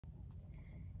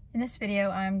In this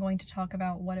video, I'm going to talk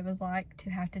about what it was like to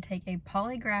have to take a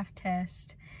polygraph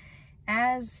test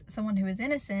as someone who is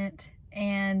innocent,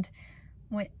 and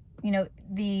what,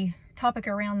 the topic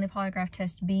around the polygraph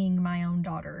test being my own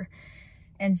daughter.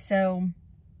 And so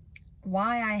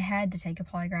why I had to take a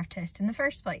polygraph test in the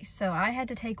first place. So I had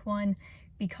to take one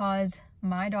because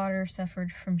my daughter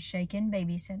suffered from shaken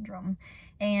baby syndrome,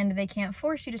 and they can't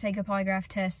force you to take a polygraph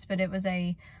test, but it was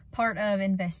a part of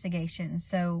investigation.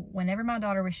 So whenever my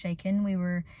daughter was shaken, we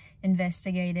were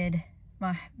investigated,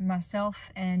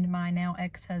 myself and my now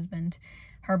ex-husband,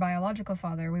 her biological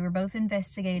father. We were both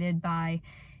investigated by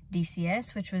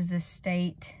DCS, which was the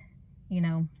state, I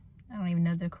don't even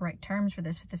know the correct terms for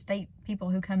this, but the state people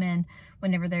who come in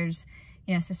whenever there's,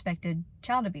 suspected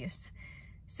child abuse.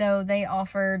 So they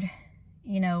offered,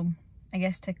 I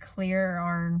guess to clear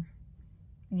our,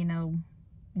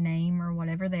 name or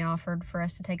whatever, they offered for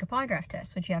us to take a polygraph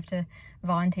test, which you have to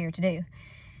volunteer to do.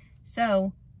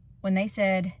 So when they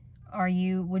said,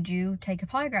 would you take a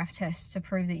polygraph test to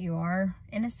prove that you are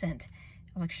innocent?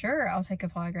 I was like, sure, I'll take a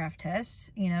polygraph test,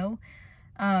 and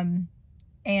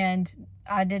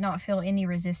I did not feel any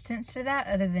resistance to that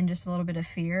other than just a little bit of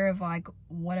fear of like,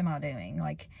 what am I doing?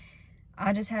 Like,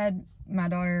 I just had my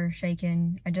daughter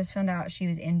shaken. I just found out she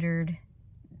was injured.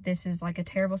 This is like a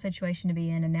terrible situation to be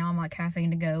in. And now I'm like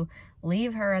having to go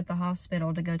leave her at the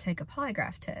hospital to go take a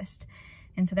polygraph test.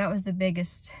 And so that was the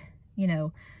biggest,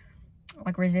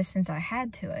 like resistance I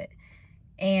had to it.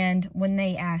 And when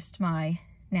they asked my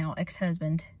now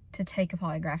ex-husband to take a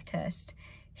polygraph test,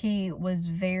 he was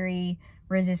very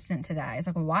resistant to that. It's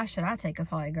like, well, why should I take a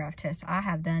polygraph test? I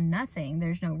have done nothing.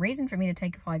 There's no reason for me to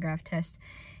take a polygraph test.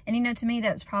 And to me,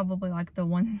 that's probably like the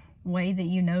one way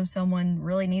that someone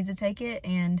really needs to take it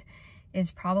and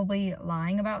is probably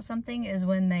lying about something is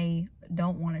when they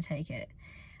don't want to take it.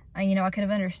 I could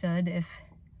have understood if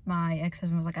my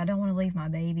ex-husband was like, I don't want to leave my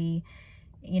baby,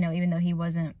 even though he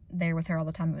wasn't there with her all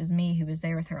the time. It was me who was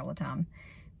there with her all the time.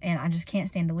 And I just can't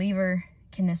stand to leave her.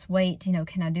 Can this wait?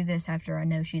 Can I do this after I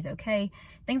know she's okay?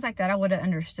 Things like that, I would have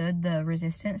understood the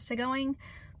resistance to going.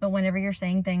 But whenever you're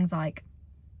saying things like,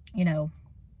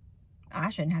 I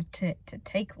shouldn't have to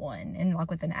take one, and like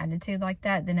with an attitude like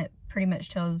that, then it pretty much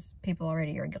tells people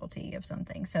already you're guilty of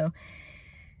something. So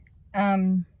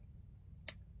I'm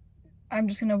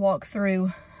just going to walk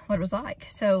through what it was like.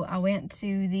 So I went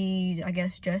to the,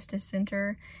 Justice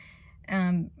Center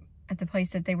at the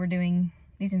place that they were doing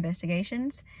these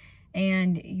investigations.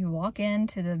 And you walk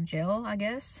into the jail,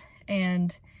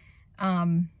 and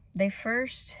they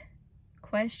first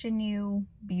question you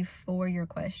before you're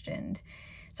questioned.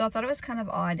 So I thought it was kind of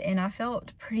odd, and I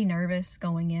felt pretty nervous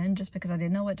going in just because I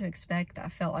didn't know what to expect. I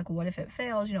felt like, what if it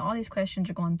fails? All these questions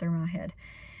are going through my head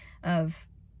of,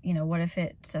 what if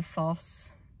it's a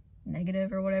false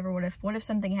negative or whatever? What if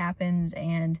something happens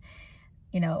and,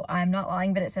 I'm not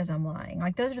lying, but it says I'm lying?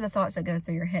 Like, those are the thoughts that go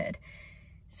through your head.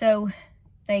 So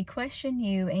they question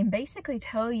you and basically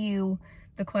tell you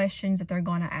the questions that they're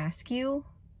going to ask you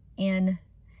in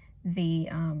the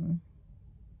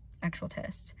actual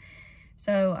test.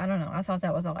 So I don't know. I thought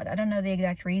that was odd. I don't know the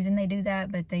exact reason they do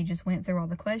that, but they just went through all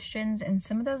the questions, and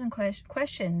some of those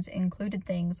questions included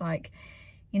things like,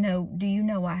 do you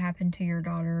know what happened to your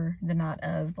daughter the night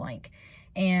of blank?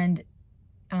 And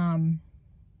I'm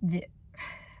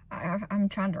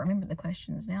trying to remember the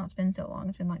questions now. It's been so long.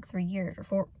 It's been like 3 years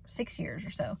or 6 years or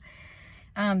so.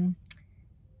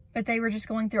 But they were just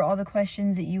going through all the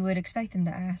questions that you would expect them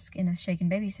to ask in a shaken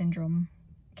baby syndrome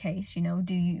case. Do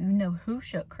you know who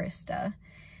shook Christa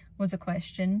was a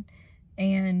question.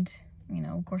 And,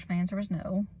 of course my answer was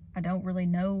no. I don't really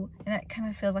know. And that kind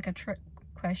of feels like a trick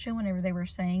question whenever they were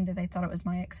saying that they thought it was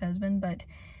my ex-husband. But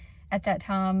at that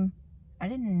time, I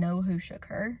didn't know who shook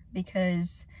her,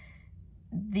 because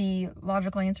the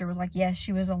logical answer was like, yes,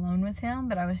 she was alone with him,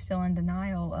 but I was still in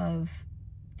denial of,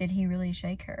 did he really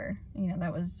shake her?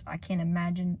 I can't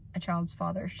imagine a child's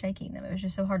father shaking them. It was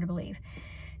just so hard to believe.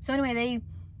 So anyway,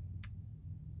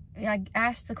 I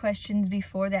asked the questions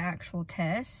before the actual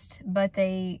test, but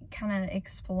they kind of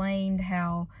explained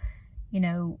how,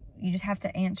 you just have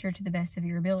to answer to the best of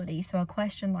your ability. So a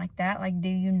question like that, like, do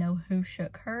you know who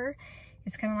shook her?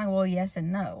 It's kind of like, well, yes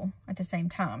and no at the same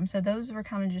time. So those were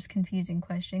kind of just confusing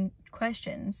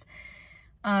questions.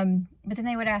 But then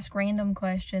they would ask random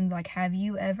questions like, have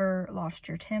you ever lost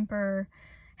your temper?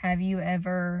 Have you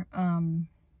ever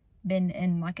been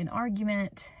in like an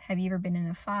argument? Have you ever been in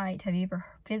a fight? Have you ever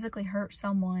physically hurt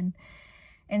someone?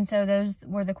 And so those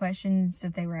were the questions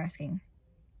that they were asking.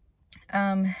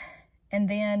 And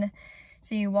then,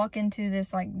 so you walk into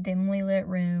this like dimly lit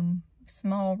room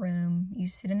small room. You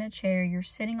sit in a chair, you're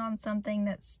sitting on something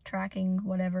that's tracking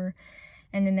whatever,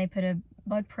 and then they put a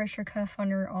blood pressure cuff on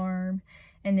your arm,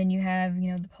 and then you have,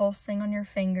 you know, the pulse thing on your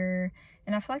finger,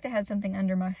 and I feel like they had something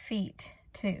under my feet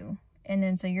too. And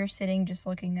then so you're sitting just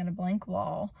looking at a blank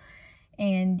wall,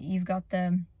 and you've got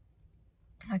the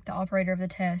operator of the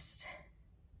test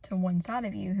to one side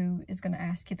of you who is going to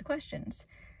ask you the questions.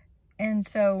 And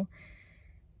so,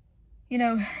 you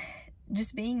know,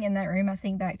 just being in that room, I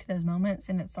think back to those moments,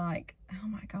 and it's like, oh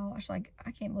my gosh, like,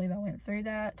 I can't believe I went through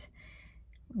that.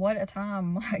 What a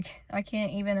time. Like, I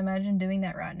can't even imagine doing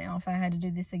that right now if I had to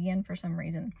do this again for some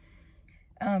reason.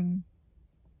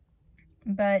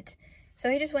 But so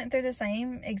he just went through the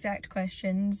same exact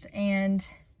questions, and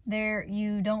there,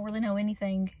 you don't really know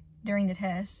anything during the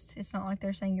test. It's not like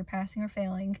they're saying you're passing or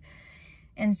failing.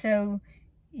 And so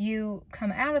you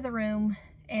come out of the room,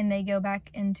 and they go back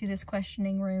into this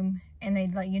questioning room, and they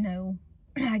let you know,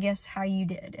 I guess, how you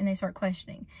did, and they start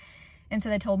questioning. And so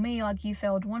they told me, like, you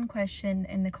failed one question,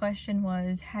 and the question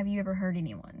was, have you ever hurt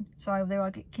anyone? So they're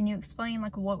like, can you explain,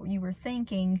 like, what you were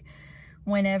thinking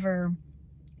whenever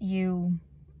you,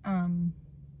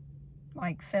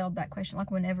 like, failed that question,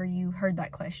 like, whenever you heard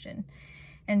that question?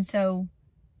 And so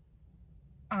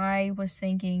I was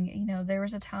thinking, you know, there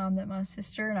was a time that my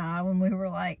sister and I, when we were,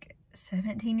 like,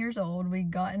 17 years old, we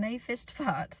got in a fist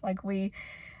fight. Like, we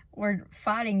were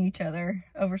fighting each other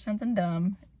over something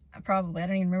dumb. Probably, I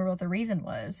don't even remember what the reason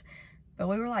was, but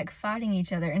we were like fighting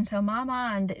each other. And so my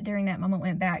mind during that moment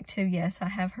went back to, yes, I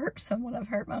have hurt someone. I've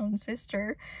hurt my own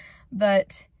sister.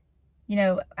 But, you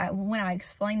know, when I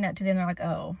explained that to them, they're like,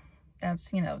 oh,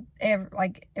 that's, you know,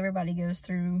 everybody goes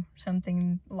through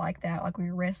something like that. Like,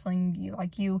 we were wrestling,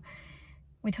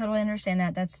 we totally understand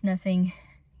that. That's nothing,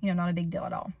 you know, not a big deal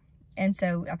at all. And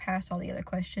so I passed all the other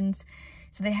questions.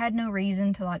 So they had no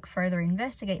reason to, like, further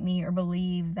investigate me or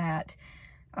believe that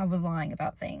I was lying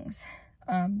about things.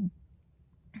 And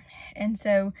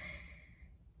so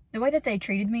the way that they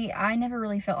treated me, I never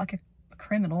really felt like a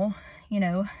criminal. You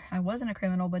know, I wasn't a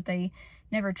criminal, but they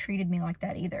never treated me like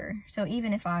that either. So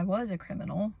even if I was a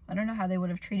criminal, I don't know how they would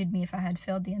have treated me if I had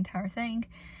failed the entire thing,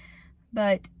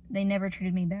 but they never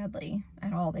treated me badly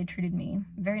at all. They treated me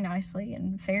very nicely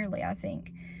and fairly, I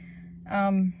think.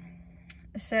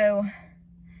 So,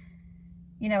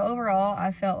 you know, overall,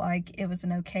 I felt like it was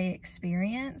an okay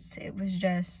experience. It was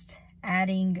just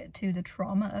adding to the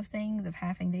trauma of things, of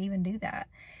having to even do that.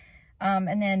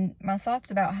 And then my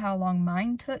thoughts about how long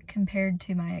mine took compared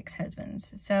to my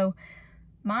ex-husband's. So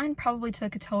mine probably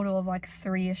took a total of like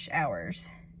 3-ish hours.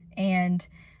 And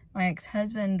my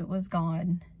ex-husband was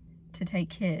gone to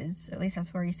take his, or at least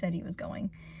that's where he said he was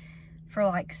going, for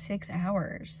like 6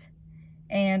 hours.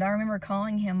 And I remember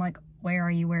calling him like, where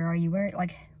are you? Where are you?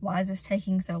 Like, why is this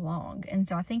taking so long? And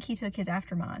so I think he took his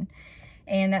after mine.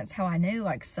 And that's how I knew,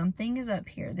 like, something is up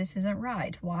here. This isn't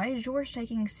right. Why is yours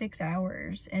taking 6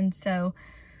 hours? And so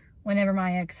whenever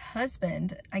my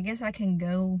ex-husband, I guess I can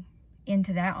go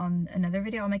into that on another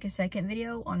video. I'll make a second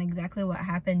video on exactly what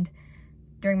happened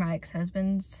during my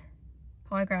ex-husband's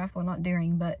polygraph. Well, not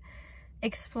during, but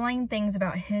explain things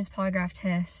about his polygraph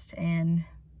test, and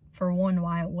for one,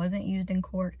 why it wasn't used in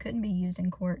court, couldn't be used in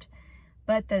court,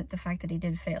 but the fact that he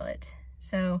did fail it.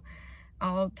 So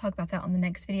I'll talk about that on the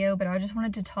next video, but I just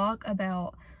wanted to talk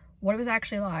about what it was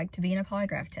actually like to be in a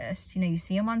polygraph test. You know, you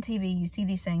see them on TV, you see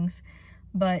these things,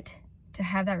 but to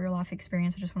have that real life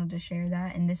experience, I just wanted to share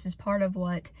that. And this is part of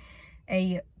what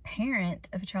a parent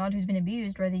of a child who's been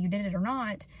abused, whether you did it or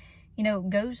not, you know,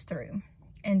 goes through.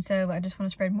 And so I just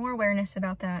want to spread more awareness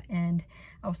about that, and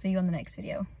I'll see you on the next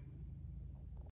video.